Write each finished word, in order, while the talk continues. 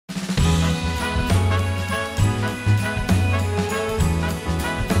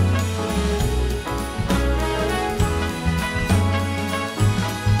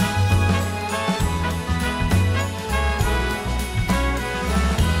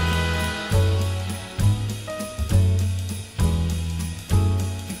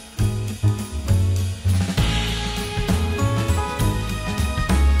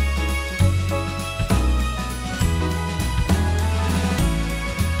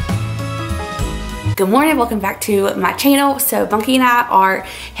Good morning, welcome back to my channel. So Bunky and I are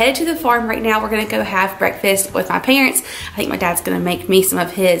headed to the farm right now. We're gonna go have breakfast with my parents. I think my dad's gonna make me some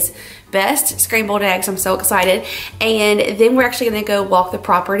of his best scrambled eggs. I'm so excited. And then we're actually gonna go walk the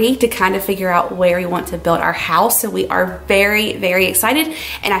property to kind of figure out where we want to build our house. So we are very, very excited.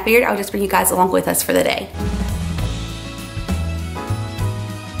 And I figured I would just bring you guys along with us for the day.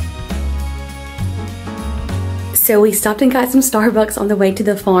 So we stopped and got some Starbucks on the way to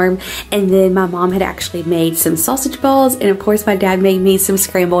the farm, and then my mom had actually made some sausage balls, and of course my dad made me some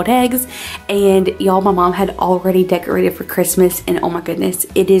scrambled eggs. And y'all, my mom had already decorated for Christmas, and oh my goodness,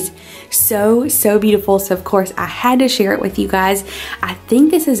 it is so beautiful. So of course I had to share it with you guys. I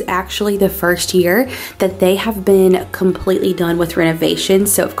think this is actually the first year that they have been completely done with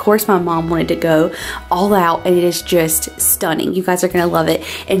renovations. So of course my mom wanted to go all out, and it is just stunning. You guys are gonna love it.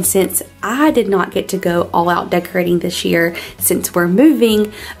 And since I did not get to go all out decorating this year since we're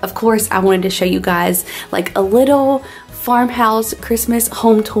moving, of course I wanted to show you guys like a little farmhouse Christmas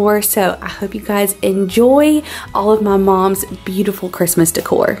home tour. So I hope you guys enjoy all of my mom's beautiful Christmas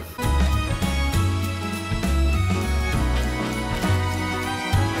decor.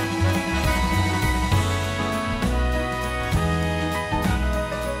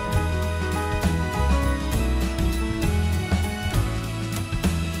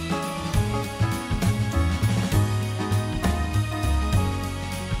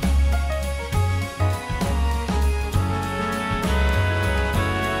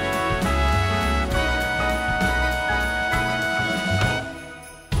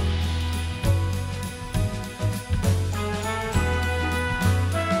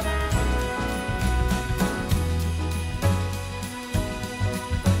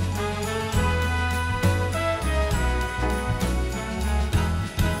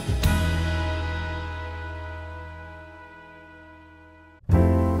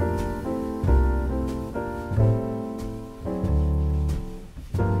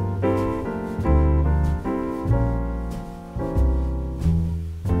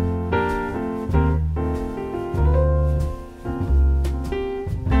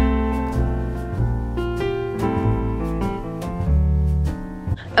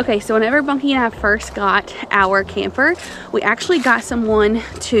 Okay, so whenever Bunky and I first got our camper, we actually got someone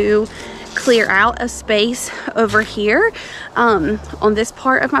to clear out a space over here on this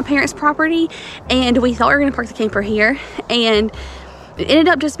part of my parents' property, and we thought we were gonna park the camper here, and it ended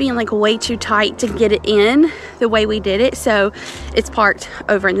up just being like way too tight to get it in the way we did it, so it's parked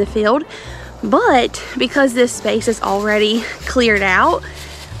over in the field. But because this space is already cleared out,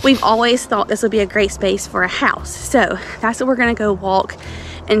 we've always thought this would be a great space for a house. So that's what we're gonna go walk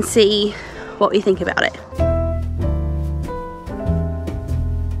and see what we think about it.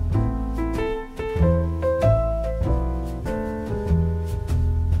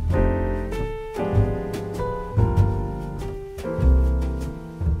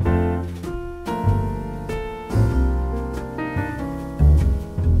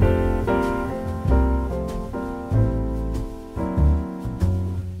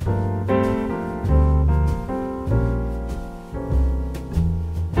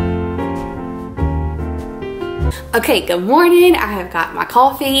 Okay, good morning. I have got my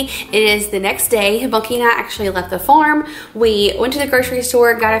coffee. It is the next day. Bunky and I actually left the farm. We went to the grocery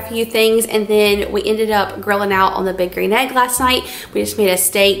store, got a few things, and then we ended up grilling out on the big green egg last night. We just made a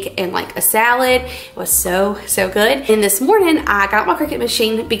steak and like a salad. It was so good. And this morning I got my Cricut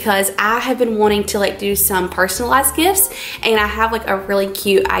machine because I have been wanting to like do some personalized gifts, and I have like a really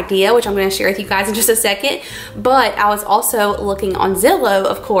cute idea which I'm going to share with you guys in just a second. But I was also looking on Zillow,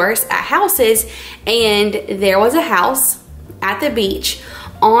 of course, at houses, and there was a house at the beach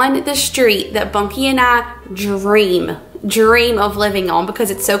on the street that Bunky and I dream of living on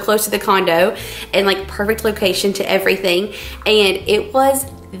because it's so close to the condo and like perfect location to everything, and it was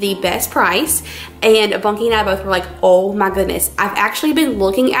the best price. And Bunky and I both were like, oh my goodness. I've actually been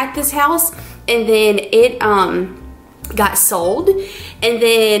looking at this house, and then it got sold, and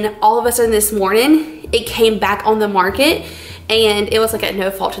then all of a sudden this morning it came back on the market, and it was like at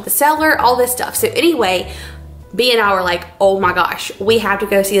no fault to the seller, all this stuff. So anyway, B and I were like, oh my gosh, we have to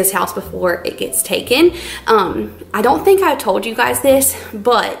go see this house before it gets taken. I don't think I told you guys this,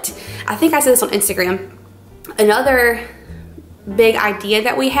 but I think I said this on Instagram. Another big idea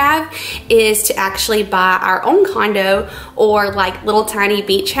that we have is to actually buy our own condo or like little tiny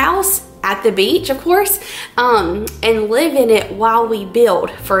beach house at the beach, of course, and live in it while we build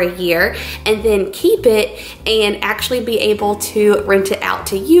for a year, and then keep it and actually be able to rent it out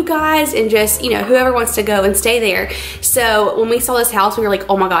to you guys and just, you know, whoever wants to go and stay there. So when we saw this house, we were like,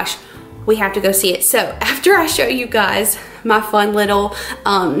 oh my gosh, we have to go see it. So after I show you guys my fun little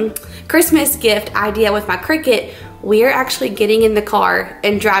Christmas gift idea with my Cricut, we are actually getting in the car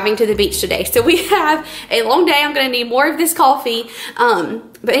and driving to the beach today. So we have a long day. I'm gonna need more of this coffee.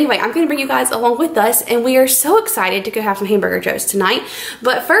 But anyway, I'm gonna bring you guys along with us, and we are so excited to go have some hamburger joes tonight.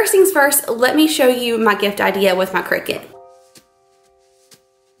 But first things first, let me show you my gift idea with my Cricut.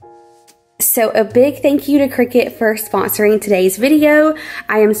 So a big thank you to Cricut for sponsoring today's video.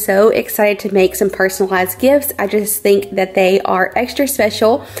 I am so excited to make some personalized gifts. I just think that they are extra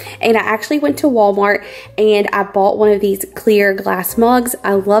special. And I actually went to Walmart and I bought one of these clear glass mugs.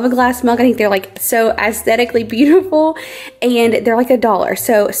 I love a glass mug. I think they're like so aesthetically beautiful, and they're like $1,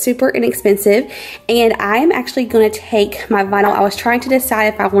 so super inexpensive. And I am actually going to take my vinyl. I was trying to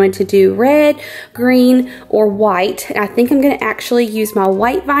decide if I wanted to do red, green, or white. And I think I'm going to actually use my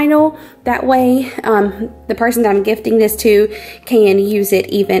white vinyl. That way, the person that I'm gifting this to can use it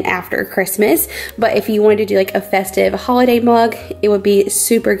even after Christmas. But if you wanted to do like a festive holiday mug, it would be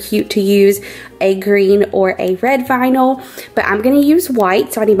super cute to use a green or a red vinyl. But I'm going to use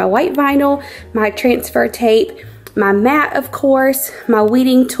white, so I need my white vinyl, my transfer tape, my mat, of course, my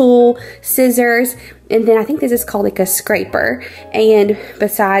weeding tool, scissors, and then I think this is called like a scraper. And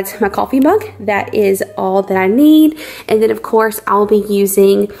besides my coffee mug, that is all that I need. And then of course, I'll be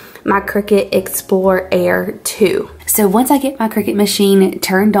using my Cricut Explore Air 2. So once I get my Cricut machine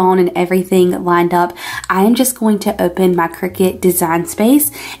turned on and everything lined up, I am just going to open my Cricut Design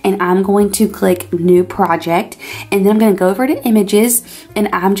Space, and I'm going to click New Project, and then I'm going to go over to Images, and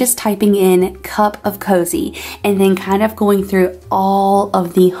I'm just typing in Cup of Cozy, and then kind of going through all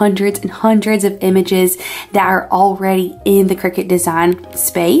of the hundreds and hundreds of images that are already in the Cricut Design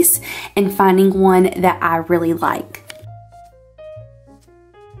Space and finding one that I really like.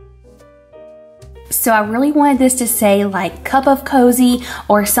 So I really wanted this to say like cup of cozy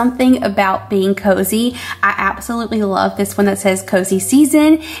or something about being cozy. I absolutely love this one that says cozy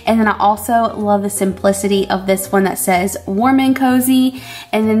season. And then I also love the simplicity of this one that says warm and cozy.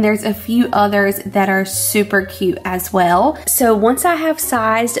 And then there's a few others that are super cute as well. So once I have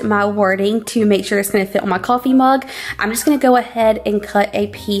sized my wording to make sure it's going to fit on my coffee mug, I'm just going to go ahead and cut a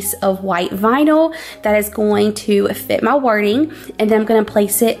piece of white vinyl that is going to fit my wording. And then I'm going to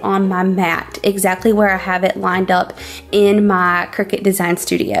place it on my mat exactly where I have it lined up in my Cricut Design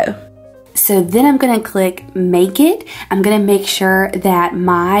Studio. So then I'm going to click Make It. I'm going to make sure that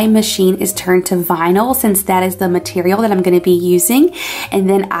my machine is turned to vinyl, since that is the material that I'm going to be using. And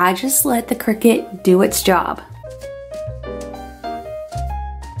then I just let the Cricut do its job.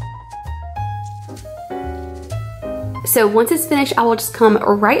 So once it's finished, I will just come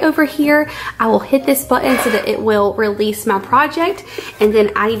right over here. I will hit this button so that it will release my project. And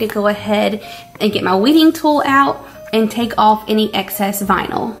then I need to go ahead and get my weeding tool out and take off any excess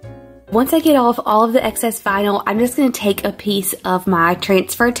vinyl. Once I get off all of the excess vinyl, I'm just going to take a piece of my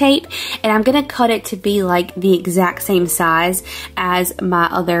transfer tape and I'm going to cut it to be like the exact same size as my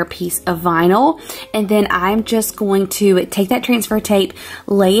other piece of vinyl. And then I'm just going to take that transfer tape,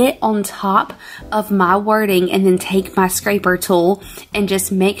 lay it on top of my wording, and then take my scraper tool and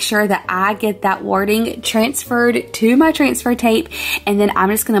just make sure that I get that wording transferred to my transfer tape. And then I'm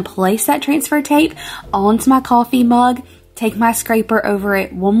just going to place that transfer tape onto my coffee mug, take my scraper over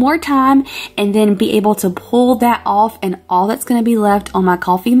it one more time, and then be able to pull that off, and all that's going to be left on my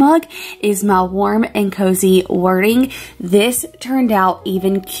coffee mug is my warm and cozy wording. This turned out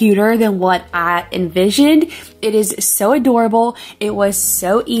even cuter than what I envisioned. It is so adorable. It was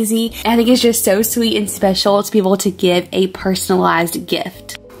so easy. I think it's just so sweet and special to be able to give a personalized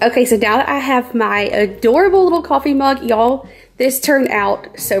gift. Okay, so now that I have my adorable little coffee mug, y'all, this turned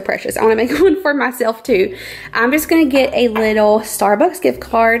out so precious. I want to make one for myself too. I'm just going to get a little Starbucks gift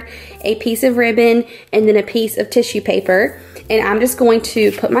card, a piece of ribbon, and then a piece of tissue paper. And I'm just going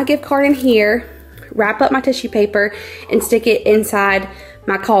to put my gift card in here, wrap up my tissue paper, and stick it inside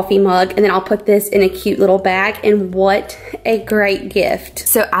my coffee mug. And then I'll put this in a cute little bag. And what a great gift.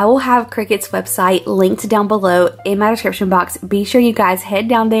 So I will have Cricut's website linked down below in my description box. Be sure you guys head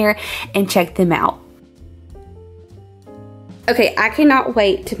down there and check them out. Okay, I cannot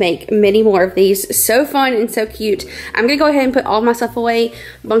wait to make many more of these. So fun and so cute. I'm gonna go ahead and put all my stuff away.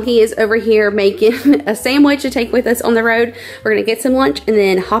 Bunky is over here making a sandwich to take with us on the road. We're gonna get some lunch and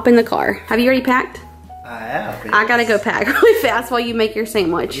then hop in the car. Have you already packed? I have. Yes. I gotta go pack really fast while you make your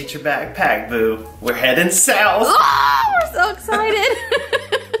sandwich. Get your bag packed, boo. We're heading south. Oh, we're so excited.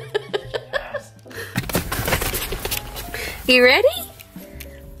 You ready?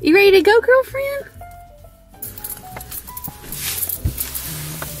 You ready to go, girlfriend?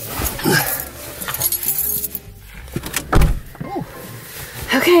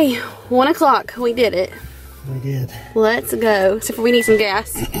 Okay, 1 o'clock, we did it. We did. Let's go. Except for we need some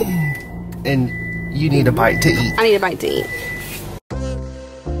gas. And you need a bite to eat. I need a bite to eat.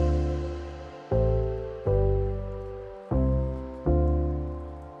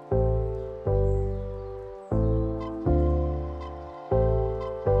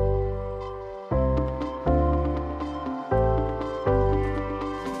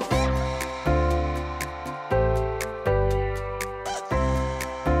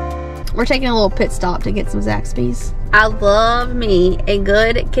 We're taking a little pit stop to get some Zaxby's. I love me a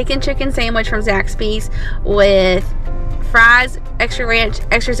good kickin' chicken sandwich from Zaxby's with fries, extra ranch,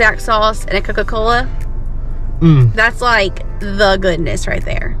 extra Zax sauce, and a Coca-Cola. That's like the goodness right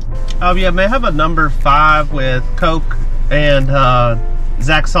there. Yeah, may I have a number 5 with Coke and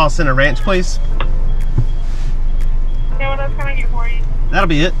Zax sauce and a ranch, please? Okay, what else can I get for you? That'll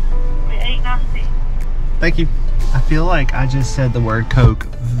be it. $8.96. Thank you. I feel like I just said the word Coke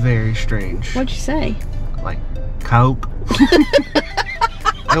very strange. What'd you say? Like, Coke?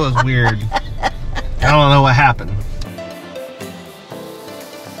 It was weird. I don't know what happened.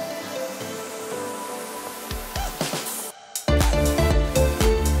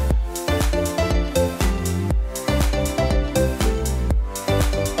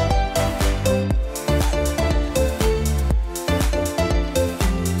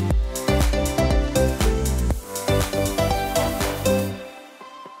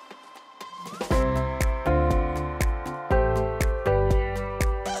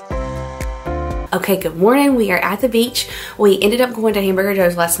 Okay, good morning. We are at the beach. We ended up going to Hamburger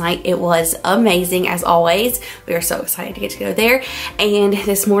Joe's last night. It was amazing as always. We are so excited to get to go there. And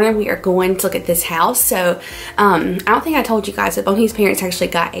this morning we are going to look at this house. So I don't think I told you guys, but Bunky's parents actually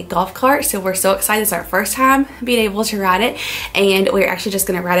got a golf cart. So we're so excited. It's our first time being able to ride it. And we're actually just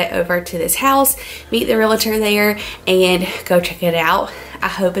gonna ride it over to this house, meet the realtor there, and go check it out. I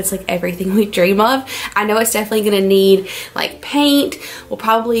hope it's like everything we dream of. I know it's definitely gonna need like paint. We'll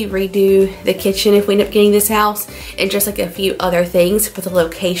probably redo the kitchen if we end up getting this house and just like a few other things, but the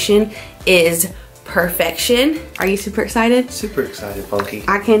location is perfection. Are you super excited? Super excited, Bunky.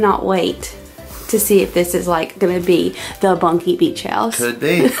 I cannot wait to see if this is like gonna be the Bunky Beach House. Could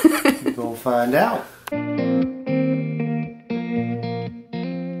be. We're gonna find out.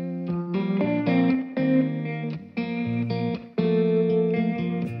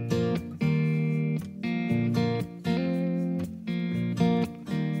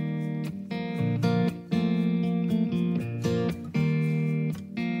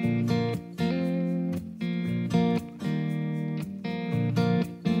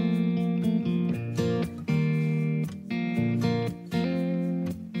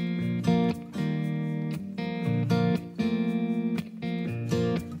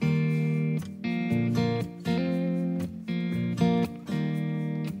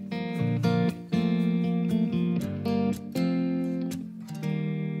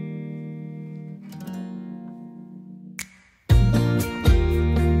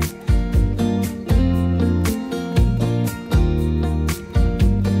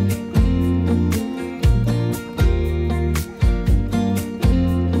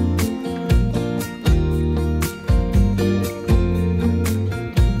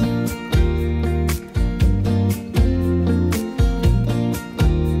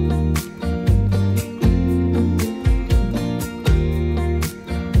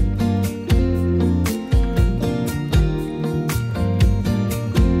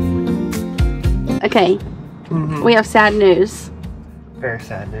 Okay, we have sad news. Very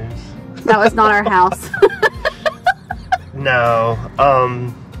sad news. That was not our house. No.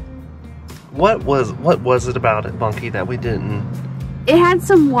 What was it about it, Bunky, that we didn't? It had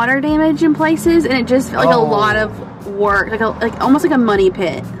some water damage in places, and it just felt like a lot of work, like almost like a money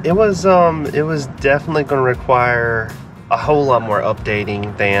pit. It was definitely going to require a whole lot more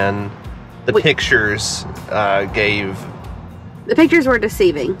updating than the pictures gave. The pictures were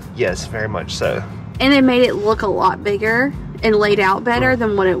deceiving. Yes, very much so. And it made it look a lot bigger and laid out better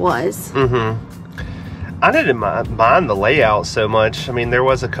than what it was. I didn't mind the layout so much. I mean, there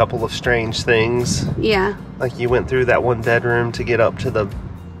was a couple of strange things. Yeah. Like you went through that one bedroom to get up to the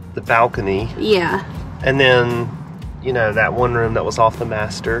balcony. Yeah. And then, you know, that one room that was off the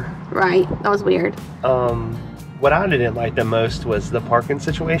master. Right. That was weird. What I didn't like the most was the parking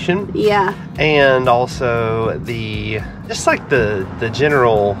situation. Yeah. And also the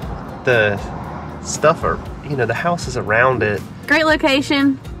general stuff, or, you know, the houses around it. Great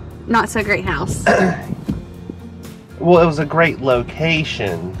location, not so great house. Well, it was a great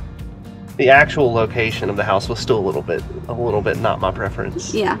location. The actual location of the house was still a little bit not my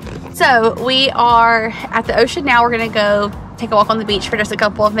preference. Yeah. So we are at the ocean now. We're gonna go take a walk on the beach for just a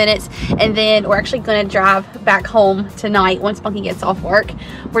couple of minutes, and then we're actually gonna drive back home tonight once Bunky gets off work.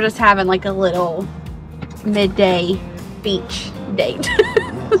 We're just having like a little midday beach date.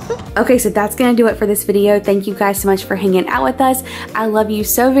 Okay, so that's gonna do it for this video. Thank you guys so much for hanging out with us. I love you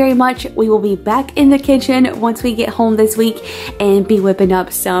so very much. We will be back in the kitchen once we get home this week and be whipping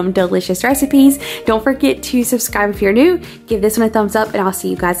up some delicious recipes. Don't forget to subscribe if you're new. Give this one a thumbs up, and I'll see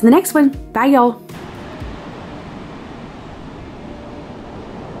you guys in the next one. Bye, y'all.